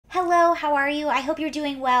Hello, how are you? I hope you're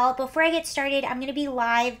doing well. Before I get started, I'm going to be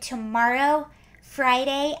live tomorrow,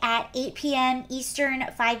 Friday at 8 p.m. Eastern,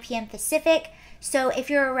 5 p.m. Pacific. So if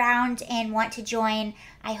you're around and want to join,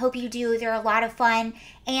 I hope you do. They're a lot of fun.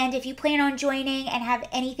 And if you plan on joining and have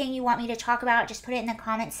anything you want me to talk about, just put it in the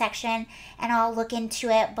comment section and I'll look into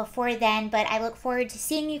it before then. But I look forward to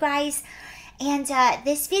seeing you guys. And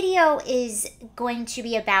this video is going to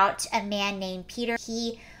be about a man named Peter.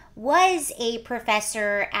 He was a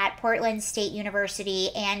professor at Portland State University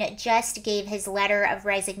and just gave his letter of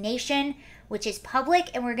resignation, which is public,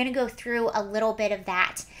 and we're going to go through a little bit of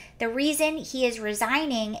that. The reason he is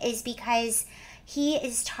resigning is because he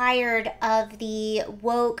is tired of the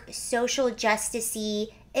woke, social justice-y,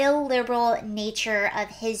 illiberal nature of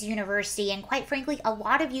his university, and quite frankly, a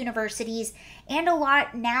lot of universities and a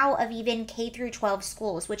lot now of even K through 12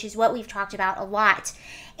 schools, which is what we've talked about a lot.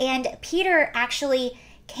 And Peter actually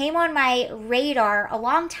came on my radar a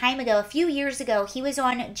long time ago, a few years ago. He was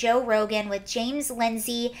on Joe Rogan with James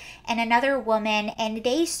Lindsay and another woman, and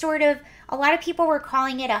they a lot of people were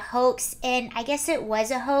calling it a hoax, and I guess it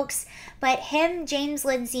was a hoax, but him, James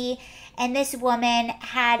Lindsay, and this woman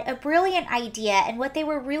had a brilliant idea, and what they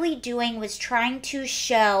were really doing was trying to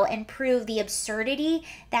show and prove the absurdity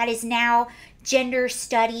that is now gender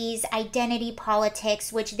studies, identity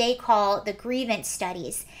politics, which they call the grievance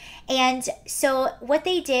studies. And so what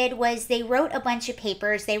they did was they wrote a bunch of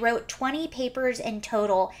papers. They wrote 20 papers in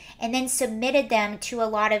total and then submitted them to a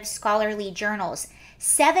lot of scholarly journals.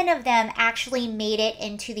 7 of them actually made it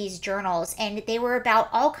into these journals, and they were about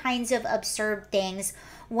all kinds of absurd things.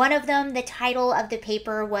 One of them, the title of the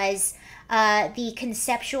paper was The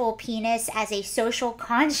Conceptual Penis as a Social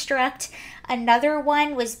Construct. Another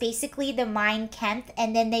one was basically the Mein Kampf,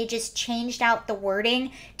 and then they just changed out the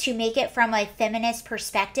wording to make it from a feminist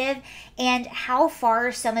perspective. And how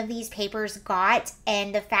far some of these papers got,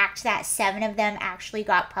 and the fact that 7 of them actually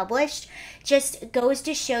got published, just goes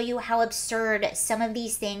to show you how absurd some of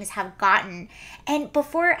these things have gotten. And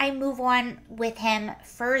before I move on with him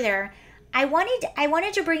further, I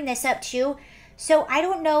wanted to bring this up too. So I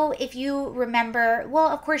don't know if you remember, well,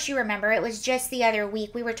 of course you remember, it was just the other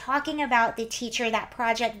week. We were talking about the teacher that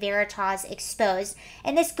Project Veritas exposed.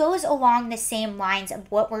 And this goes along the same lines of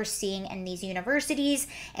what we're seeing in these universities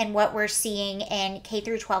and what we're seeing in K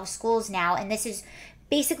through 12 schools now. And this is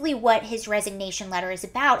basically what his resignation letter is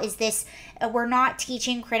about, is this, we're not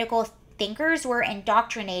teaching critical thinkers, we're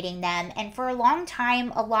indoctrinating them. And for a long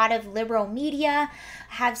time, a lot of liberal media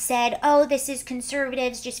have said, oh, this is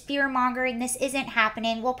conservatives just fear-mongering, this isn't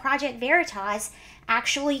happening. Well, Project Veritas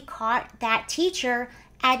actually caught that teacher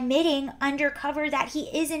admitting undercover that he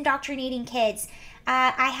is indoctrinating kids.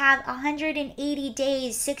 I have 180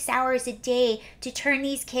 days, 6 hours a day to turn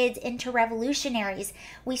these kids into revolutionaries.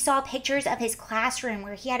 We saw pictures of his classroom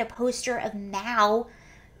where he had a poster of Mao,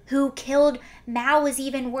 who killed. Mao was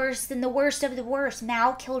even worse than the worst of the worst.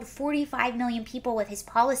 Mao killed 45 million people with his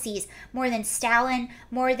policies, more than Stalin,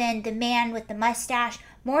 more than the man with the mustache,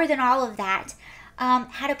 more than all of that.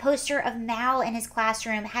 Had a poster of Mao in his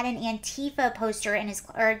classroom, had an Antifa poster in his,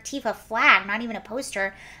 or Antifa flag, not even a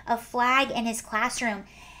poster, a flag in his classroom.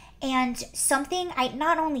 And something,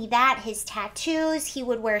 not only that, his tattoos, he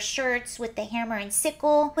would wear shirts with the hammer and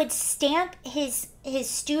sickle, would stamp his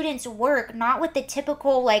students' work, not with the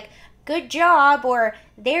typical, like, good job, or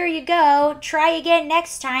there you go, try again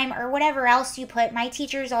next time, or whatever else you put. My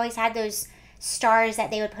teachers always had those stars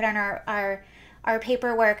that they would put on our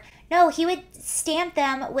paperwork. No, he would stamp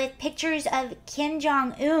them with pictures of Kim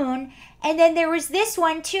Jong-un, and then there was this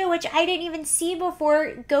one too, which I didn't even see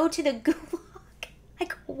before, go to the Google.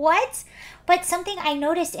 Like, what? But something I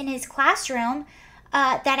noticed in his classroom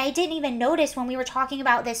that I didn't even notice when we were talking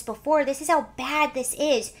about this before, this is how bad this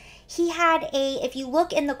is. He had if you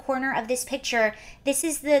look in the corner of this picture, this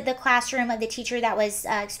is the classroom of the teacher that was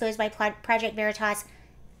exposed by Project Veritas.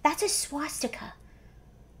 That's a swastika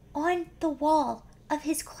on the wall of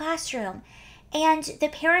his classroom. And the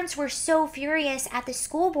parents were so furious at the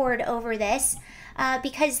school board over this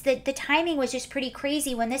because the timing was just pretty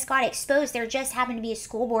crazy. When this got exposed, there just happened to be a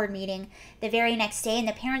school board meeting the very next day, and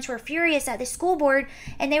the parents were furious at the school board,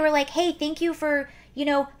 and they were like, hey, thank you for,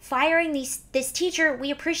 firing this teacher.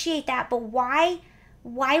 We appreciate that, but why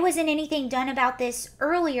wasn't anything done about this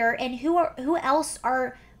earlier? And who are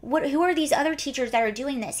these other teachers that are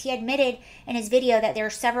doing this? He admitted in his video that there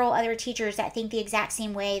are several other teachers that think the exact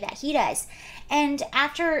same way that he does. And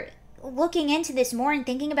after looking into this more and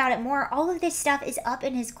thinking about it more, all of this stuff is up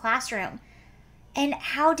in his classroom. And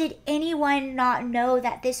how did anyone not know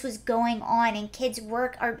that this was going on in kids'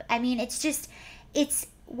 work? It's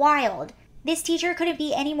wild. This teacher couldn't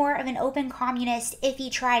be any more of an open communist if he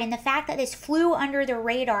tried, and the fact that this flew under the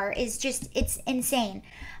radar is just, it's insane.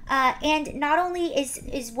 And not only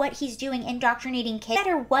is what he's doing indoctrinating kids,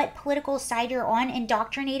 no matter what political side you're on,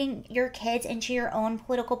 indoctrinating your kids into your own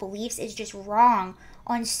political beliefs is just wrong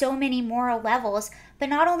on so many moral levels. But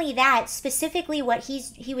not only that, specifically what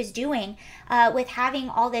he was doing with having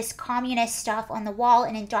all this communist stuff on the wall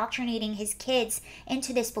and indoctrinating his kids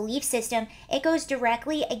into this belief system, it goes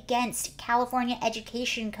directly against California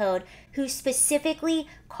Education Code, who specifically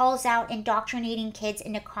calls out indoctrinating kids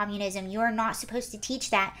into communism. You are not supposed to teach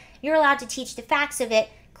that. You're allowed to teach the facts of it,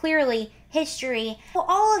 clearly, history. Well,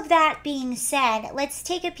 all of that being said, let's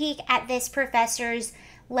take a peek at this professor's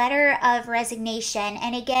letter of resignation.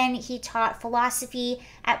 And again, he taught philosophy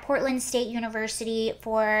at Portland State University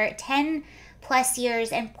for 10 plus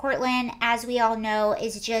years. And Portland, as we all know,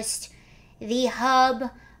 is just the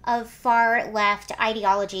hub of far left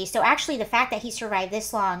ideology. So actually the fact that he survived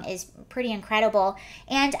this long is pretty incredible.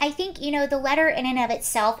 And I think, the letter in and of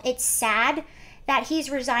itself, it's sad that he's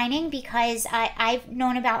resigning, because I've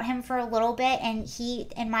known about him for a little bit, and he,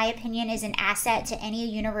 in my opinion, is an asset to any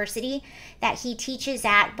university that he teaches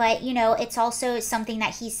at. But, it's also something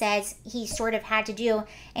that he says he sort of had to do,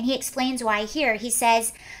 and he explains why here. He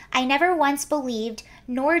says, "I never once believed,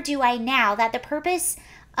 nor do I now, that the purpose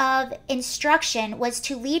of instruction was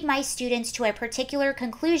to lead my students to a particular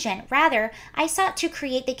conclusion. Rather, I sought to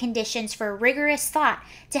create the conditions for rigorous thought,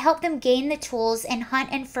 to help them gain the tools and hunt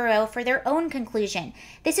and furrow for their own conclusion.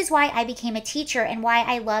 This is why I became a teacher and why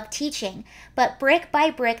I love teaching. But brick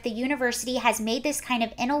by brick, the university has made this kind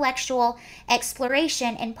of intellectual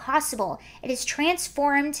exploration impossible. It has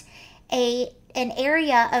transformed an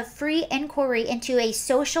area of free inquiry into a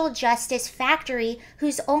social justice factory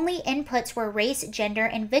whose only inputs were race, gender,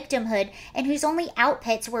 and victimhood, and whose only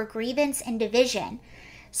outputs were grievance and division.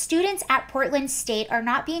 Students at Portland State are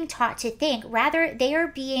not being taught to think, rather they are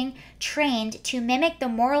being trained to mimic the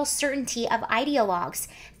moral certainty of ideologues.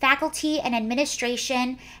 Faculty and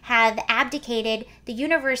administration have abdicated the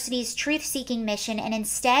university's truth-seeking mission and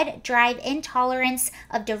instead drive intolerance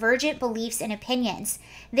of divergent beliefs and opinions.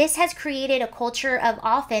 This has created a culture of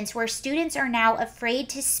offense where students are now afraid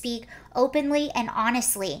to speak openly and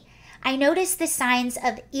honestly. I noticed the signs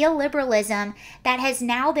of illiberalism that has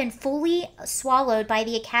now been fully swallowed by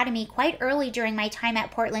the academy quite early during my time at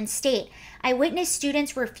Portland State. I witnessed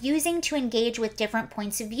students refusing to engage with different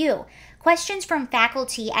points of view. Questions from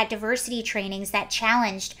faculty at diversity trainings that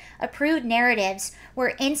challenged approved narratives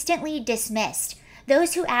were instantly dismissed.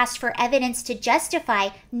 Those who asked for evidence to justify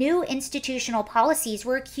new institutional policies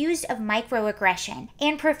were accused of microaggression,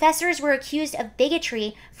 and professors were accused of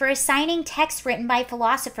bigotry for assigning texts written by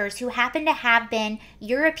philosophers who happened to have been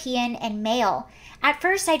European and male. At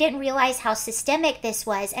first, I didn't realize how systemic this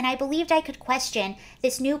was, and I believed I could question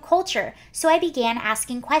this new culture, so I began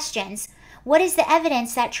asking questions. What is the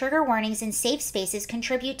evidence that trigger warnings in safe spaces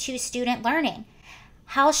contribute to student learning?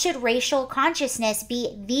 How should racial consciousness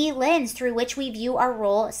be the lens through which we view our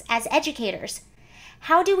roles as educators?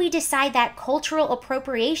 How do we decide that cultural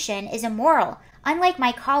appropriation is immoral? Unlike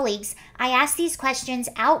my colleagues, I asked these questions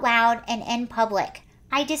out loud and in public.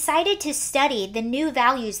 I decided to study the new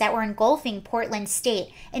values that were engulfing Portland State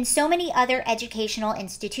and so many other educational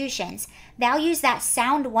institutions. Values that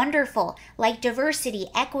sound wonderful, like diversity,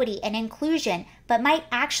 equity, and inclusion, but might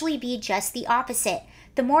actually be just the opposite.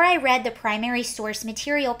 The more I read the primary source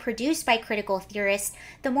material produced by critical theorists,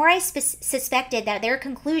 the more I suspected that their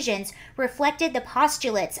conclusions reflected the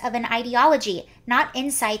postulates of an ideology, not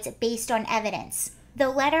insights based on evidence. The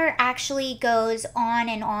letter actually goes on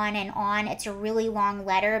and on and on. It's a really long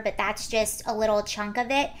letter, but that's just a little chunk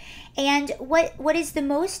of it. And what is the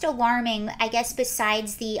most alarming, I guess,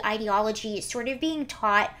 besides the ideology sort of being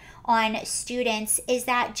taught on students, is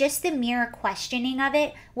that just the mere questioning of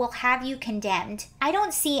it will have you condemned. I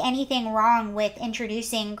don't see anything wrong with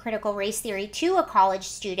introducing critical race theory to a college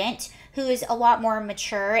student who is a lot more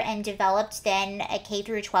mature and developed than a K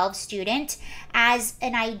through 12 student as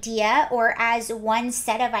an idea or as one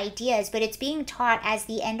set of ideas, but it's being taught as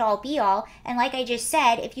the end-all be-all, and like I just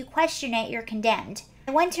said, if you question it, you're condemned.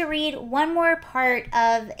 I want to read one more part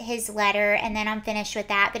of his letter and then I'm finished with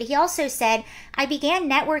that. But he also said, I began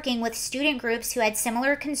networking with student groups who had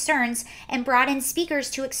similar concerns and brought in speakers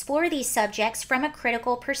to explore these subjects from a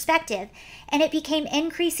critical perspective. And it became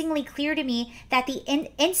increasingly clear to me that the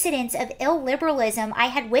incidents of illiberalism I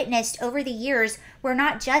had witnessed over the years were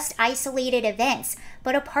not just isolated events,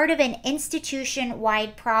 but a part of an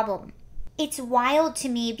institution-wide problem. It's wild to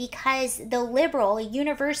me because the liberal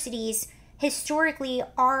universities historically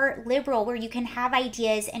are liberal, where you can have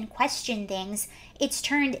ideas and question things, it's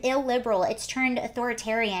turned illiberal, it's turned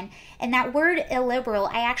authoritarian. And that word illiberal,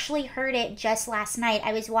 I actually heard it just last night.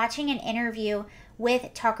 I was watching an interview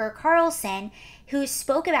with Tucker Carlson, who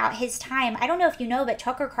spoke about his time. I don't know if you know, but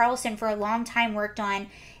Tucker Carlson for a long time worked on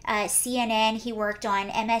CNN, he worked on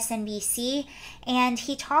MSNBC, and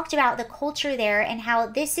he talked about the culture there and how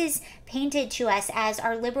this is painted to us as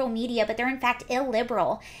our liberal media, but they're in fact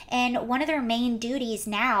illiberal. And one of their main duties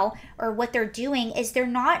now, or what they're doing, is they're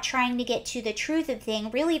not trying to get to the truth of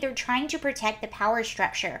things. Really, they're trying to protect the power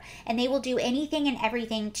structure, and they will do anything and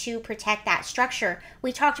everything to protect that structure.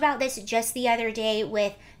 We talked about this just the other day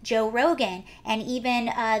with Joe Rogan and even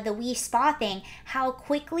the We Spa thing, how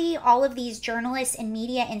quickly all of these journalists and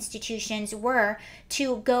media institutions were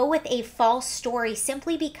to go with a false story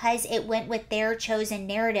simply because it went with their chosen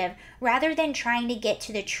narrative, rather than trying to get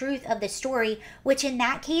to the truth of the story, which in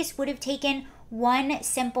that case would have taken one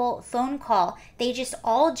simple phone call. They just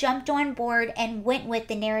all jumped on board and went with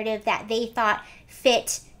the narrative that they thought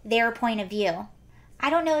fit their point of view. I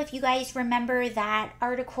don't know if you guys remember that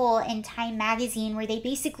article in Time magazine where they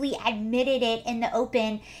basically admitted it in the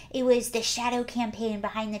open. It was the shadow campaign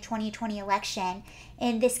behind the 2020 election.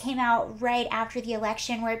 And this came out right after the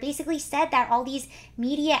election, where it basically said that all these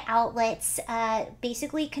media outlets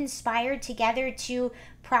basically conspired together to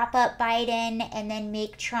prop up Biden and then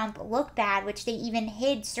make Trump look bad, which they even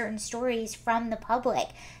hid certain stories from the public.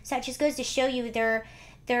 So it just goes to show you their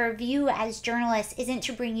view as journalists isn't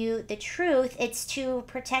to bring you the truth, it's to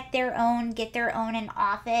protect their own, get their own in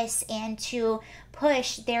office, and to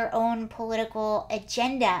push their own political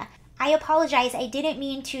agenda. I apologize, I didn't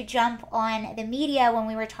mean to jump on the media when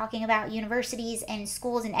we were talking about universities and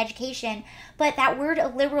schools and education, but that word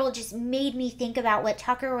illiberal just made me think about what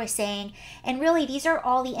Tucker was saying. And really, these are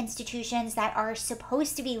all the institutions that are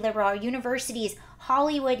supposed to be liberal, our universities,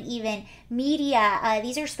 Hollywood even, media,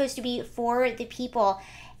 these are supposed to be for the people.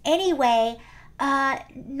 Anyway,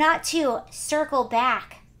 not to circle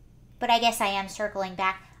back, but I guess I am circling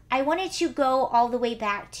back. I wanted to go all the way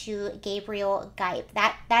back to Gabriel Geip.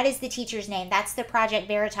 That is the teacher's name. That's the Project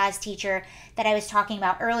Veritas teacher that I was talking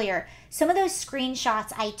about earlier. Some of those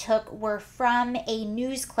screenshots I took were from a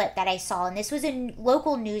news clip that I saw, and this was a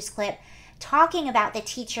local news clip talking about the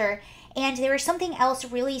teacher. And there was something else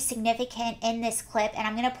really significant in this clip, and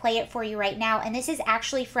I'm going to play it for you right now. And this is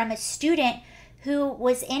actually from a student who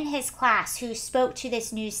was in his class who spoke to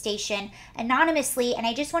this news station anonymously, and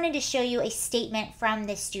I just wanted to show you a statement from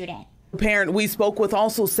this student. The parent we spoke with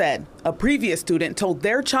also said a previous student told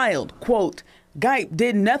their child, quote, Geip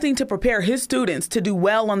did nothing to prepare his students to do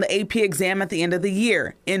well on the AP exam at the end of the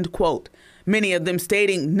year, end quote. Many of them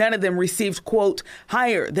stating none of them received, quote,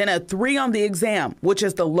 higher than a 3 on the exam, which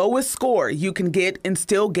is the lowest score you can get and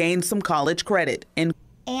still gain some college credit, end.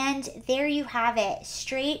 And there you have it,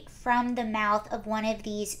 straight from the mouth of one of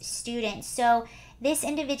these students. So this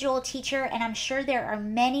individual teacher, and I'm sure there are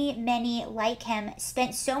many, many like him,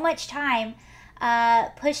 spent so much time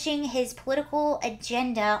pushing his political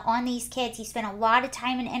agenda on these kids. He spent a lot of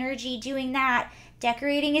time and energy doing that,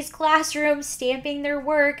 decorating his classroom, stamping their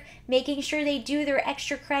work, making sure they do their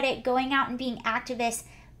extra credit, going out and being activists.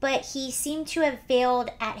 But he seemed to have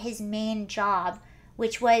failed at his main job,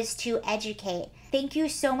 which was to educate. Thank you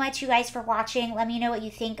so much, you guys, for watching. Let me know what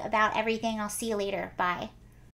you think about everything. I'll see you later. Bye.